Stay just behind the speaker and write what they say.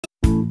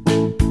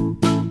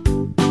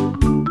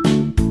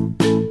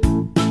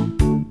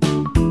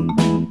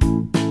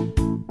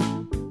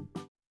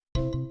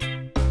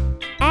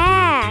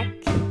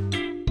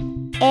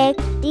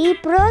একটি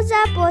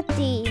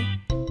প্রজাপতি।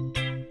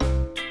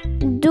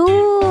 2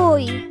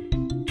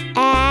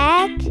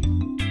 1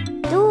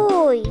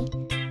 2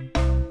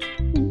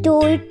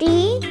 দুইটি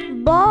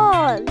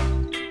বল।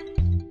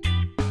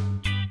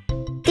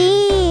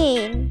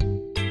 3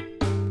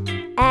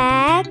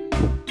 1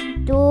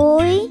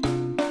 2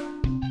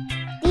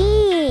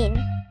 3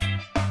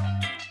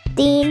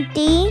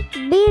 তিনটি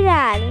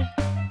বিড়াল।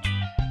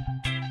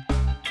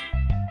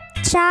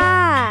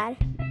 4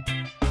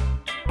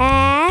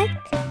 1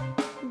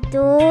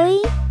 2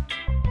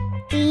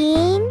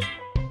 3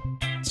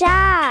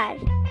 4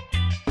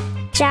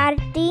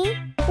 চারটি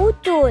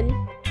পুতুল।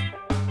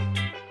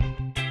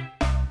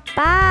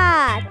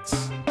 5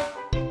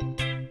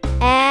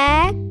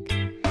 1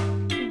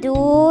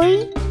 2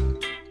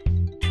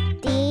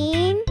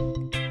 3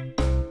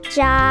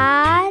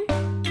 4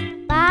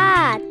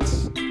 5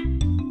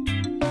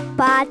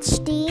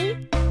 পাঁচটি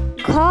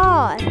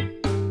ঘর।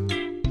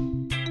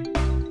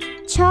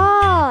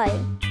 6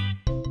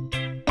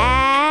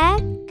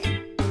 1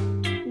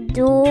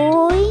 2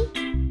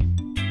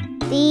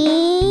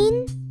 3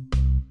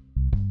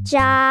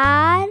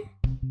 4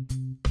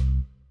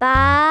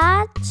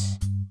 5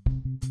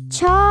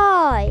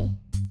 6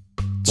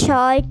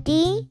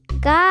 ছয়টি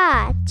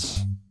গাছ।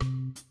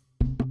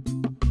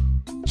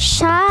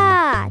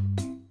 7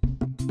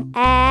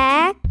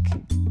 1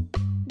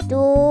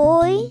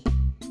 2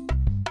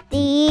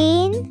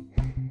 3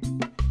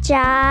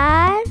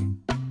 4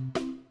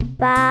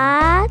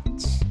 5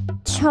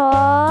 6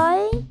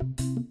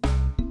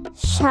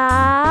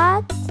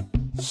 7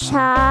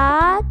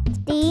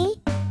 7টি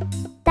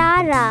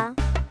তারা।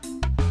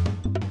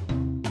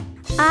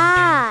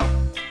 8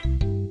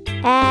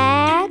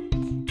 1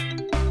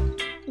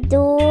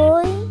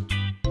 2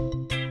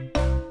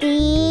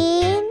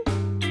 3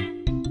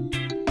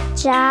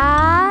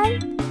 4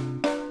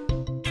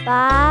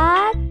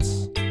 5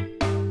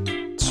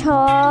 6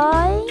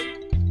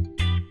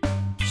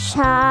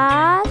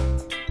 7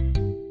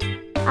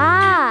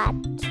 8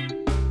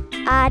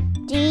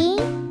 আটটি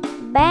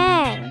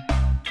ব্যাঙ।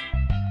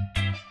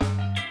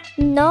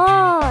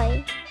 9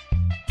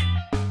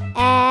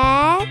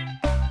 1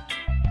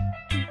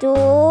 2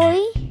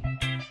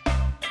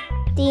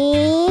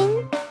 3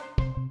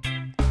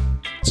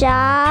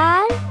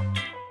 4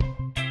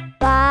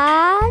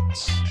 5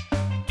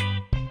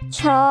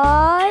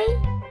 6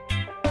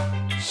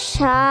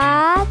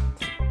 7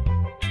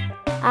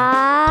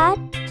 8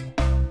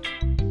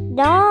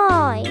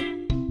 9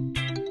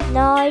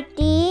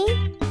 নয়টি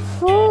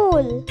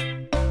ফুল।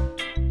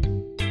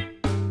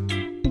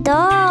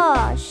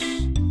 10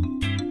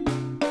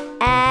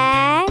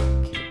 1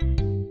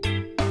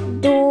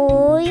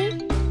 2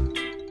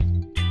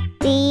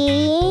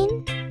 3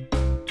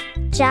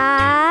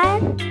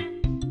 4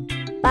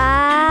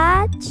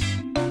 5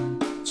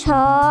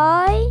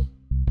 6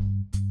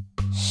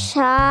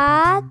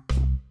 7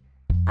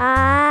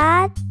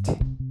 8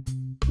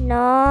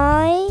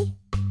 9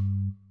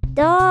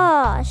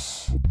 10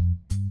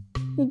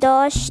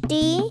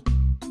 10টি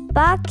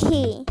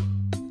পাখি।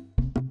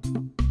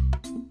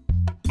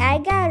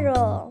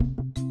 11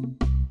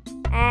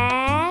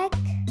 1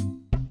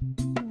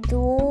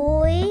 2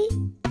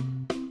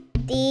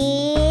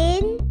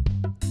 3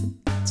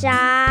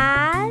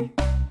 4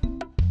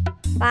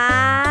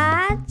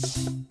 5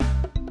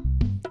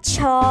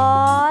 6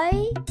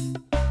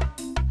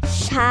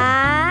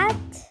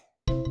 7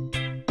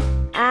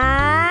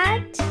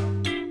 8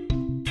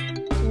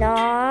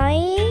 9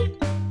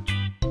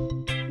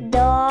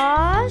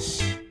 10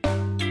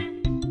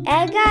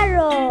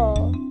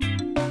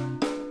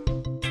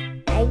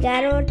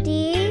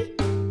 11টি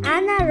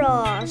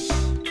আনারস।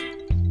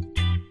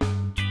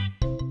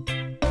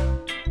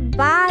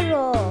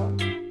 12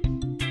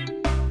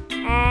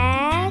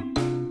 1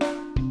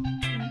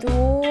 2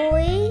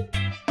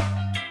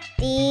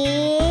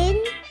 3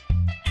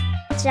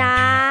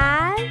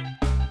 4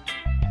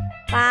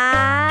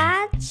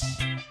 5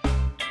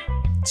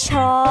 6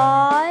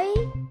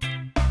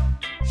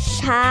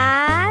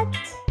 7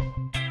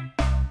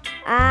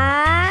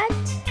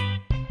 8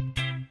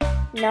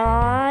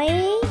 9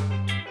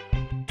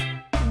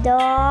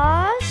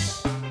 10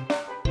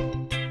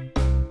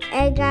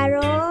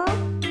 11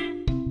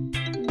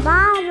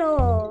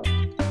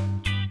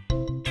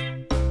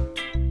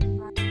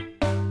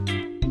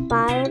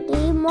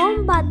 12টি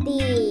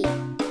মোমবাতি।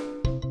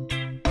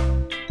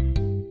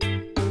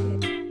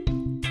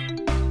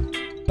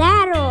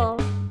 13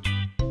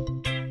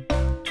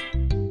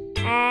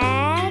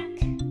 1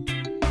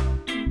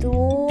 2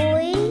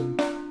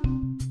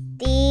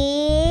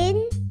 3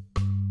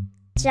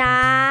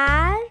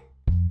 4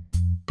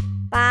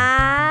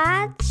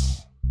 5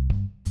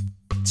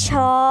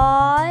 6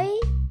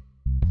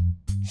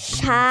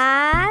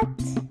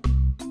 7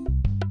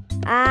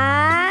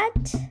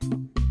 8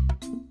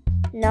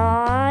 9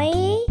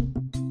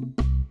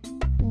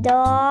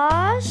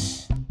 10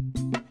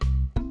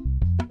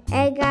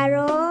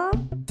 11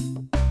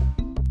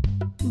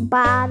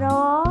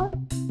 12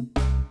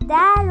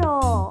 13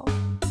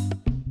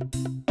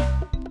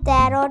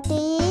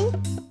 13টি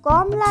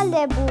কমলা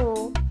লেবু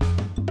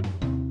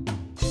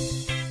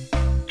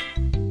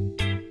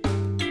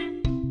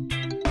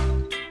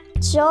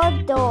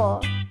 14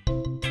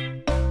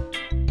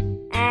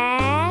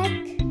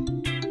 1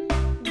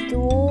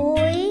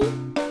 2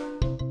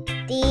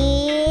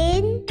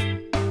 3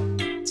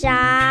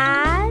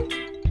 4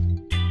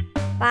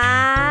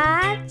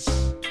 5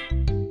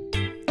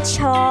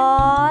 6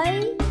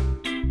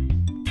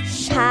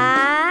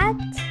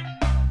 7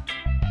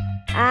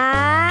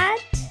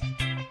 8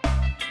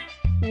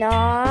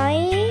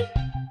 9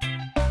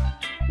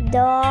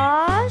 10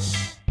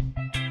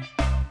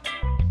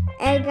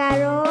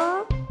 11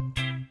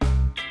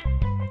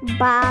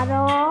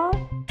 12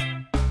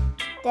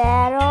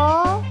 13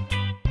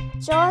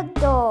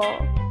 14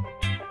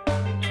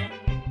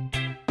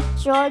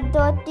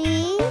 14টি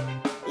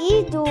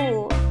ইঁদুর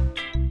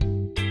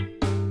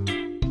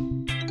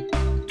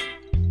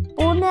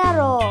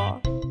 15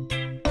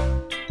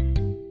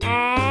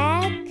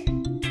 1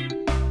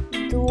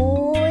 2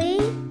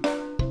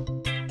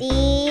 3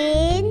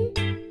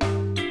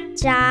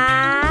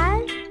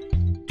 4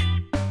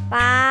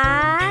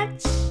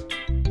 5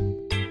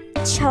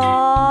 6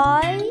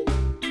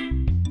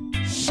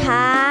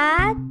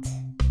 7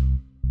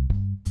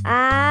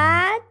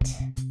 8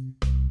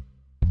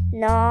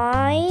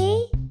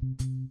 9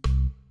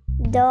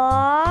 10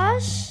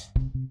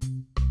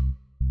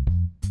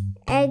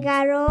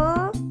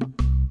 11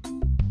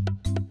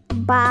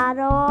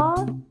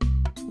 12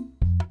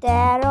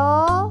 13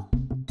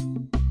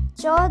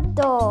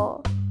 14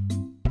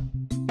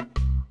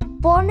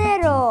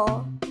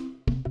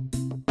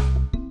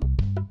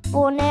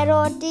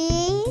 15টি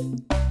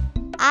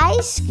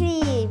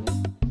আইসক্রিম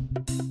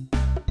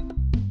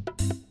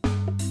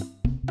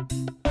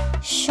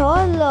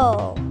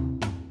 16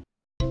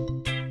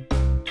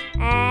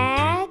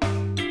 1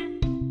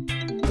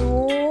 2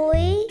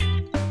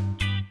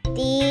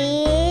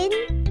 3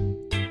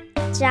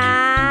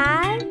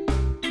 4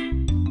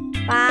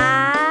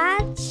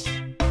 5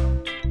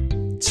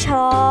 6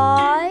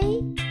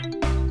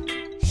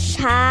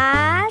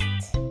 7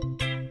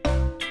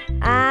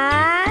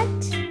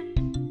 8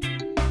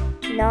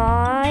 9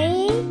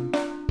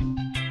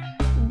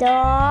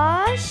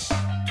 10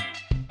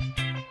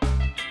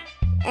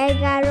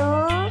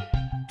 11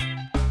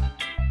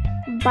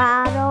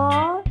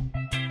 12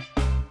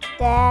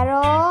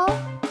 13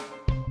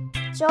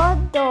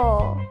 14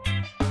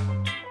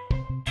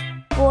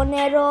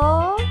 15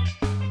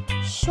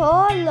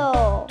 16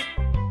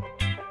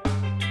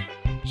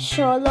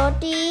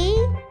 16টি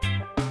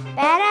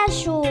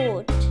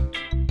প্যারাশুট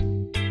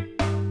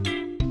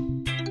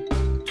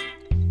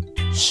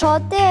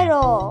 17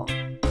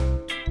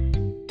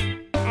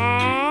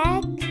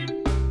 1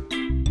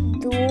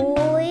 2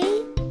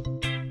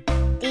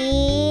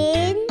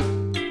 3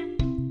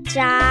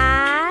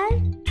 4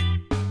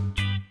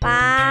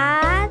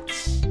 5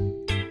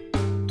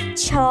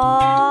 6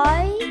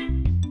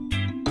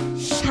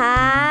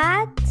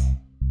 7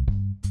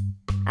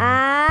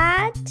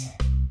 8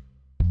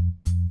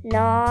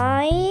 9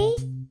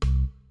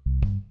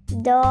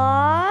 10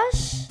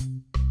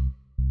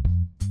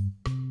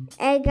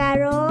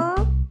 11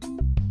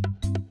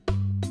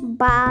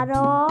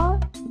 12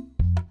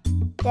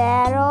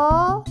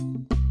 13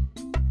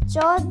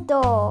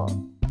 14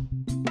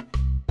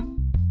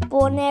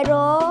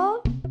 15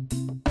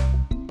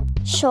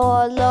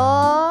 16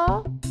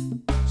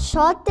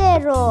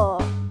 17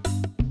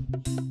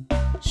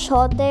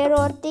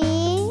 17টি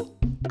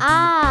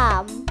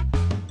আম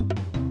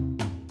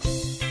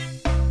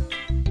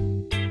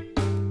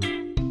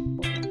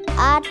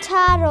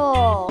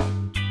 18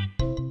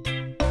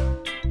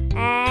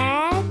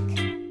 1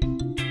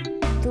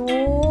 2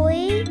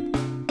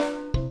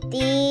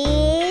 3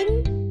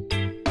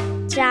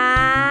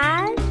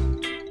 4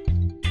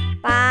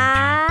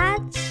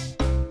 5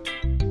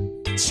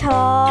 6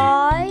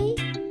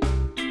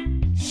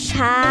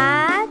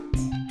 7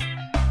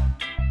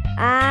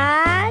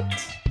 8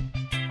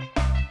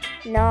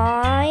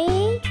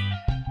 9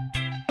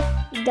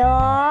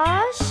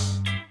 10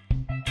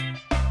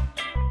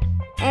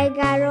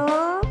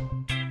 11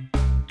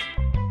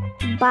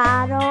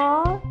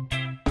 12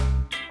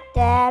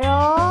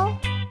 13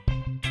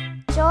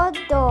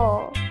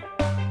 14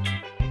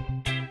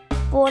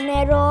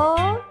 15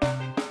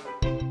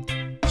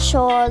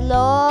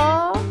 16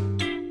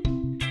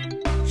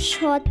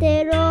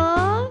 17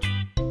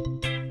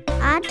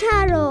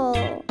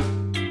 18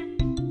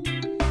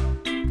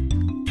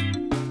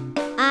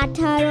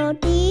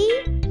 18টি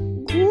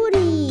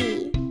ঘুড়ি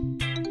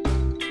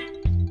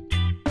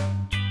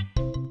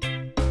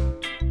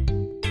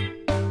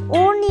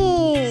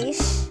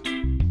 19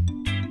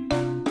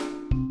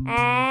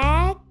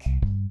 1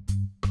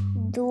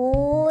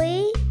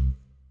 2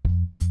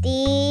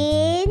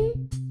 3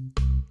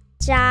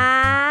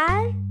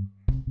 4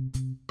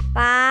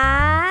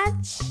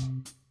 5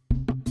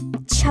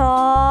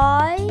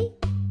 6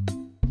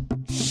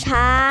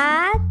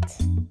 7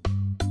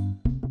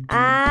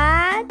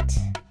 8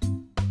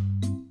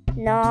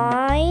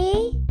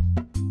 9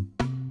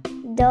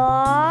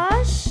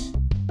 10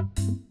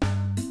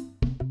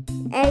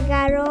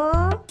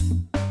 11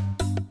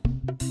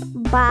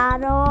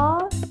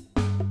 12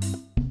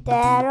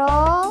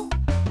 13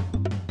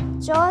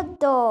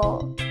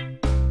 14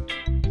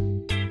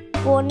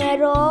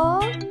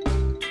 15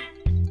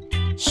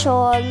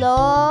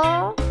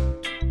 16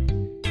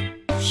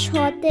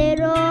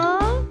 17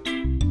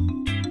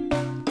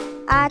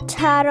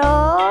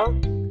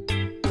 18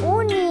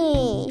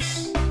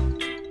 19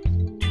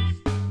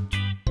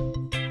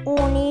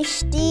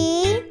 19টি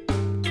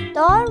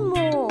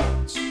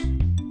তরমুজ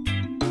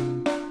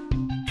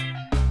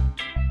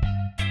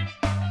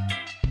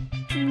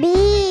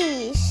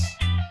 20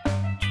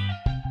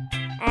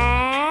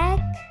 1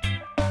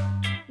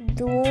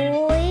 2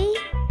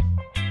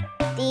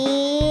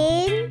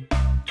 3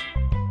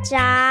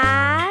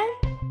 4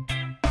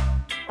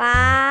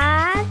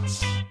 5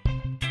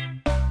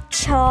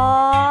 6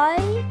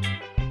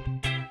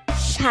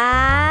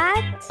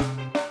 7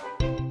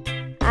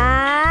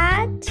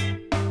 8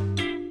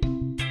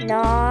 9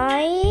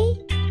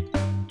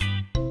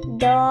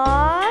 10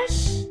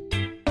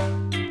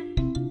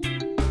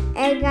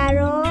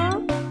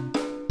 11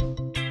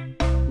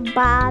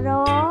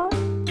 12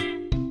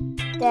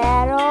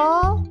 13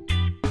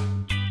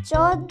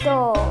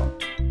 14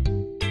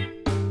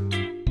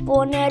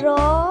 15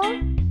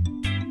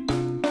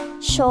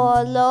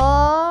 16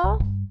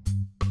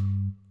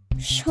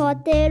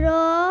 17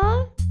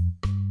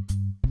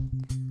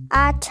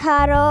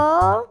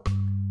 18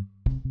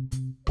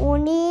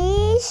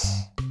 19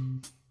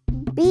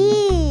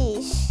 20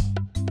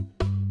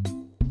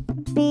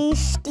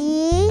 20টি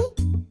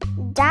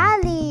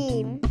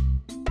ডালিম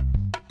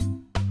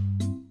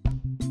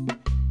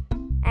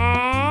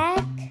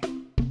 1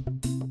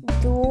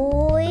 2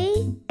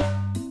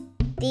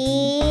 3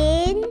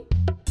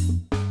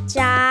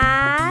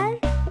 4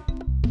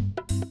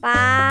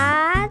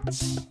 5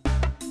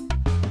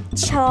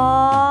 6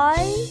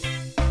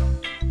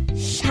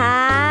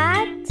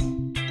 7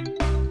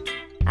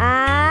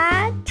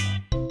 8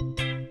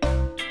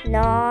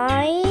 9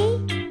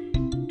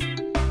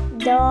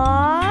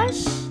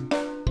 10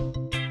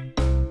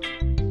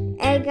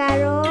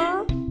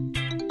 11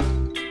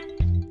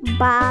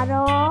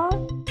 12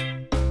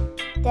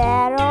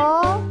 13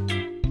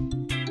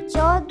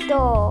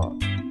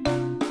 14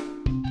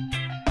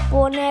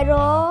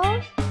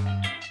 15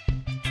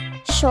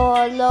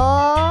 16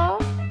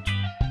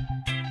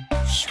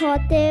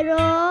 17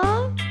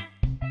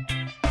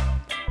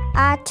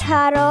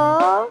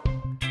 18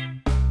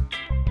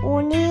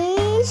 19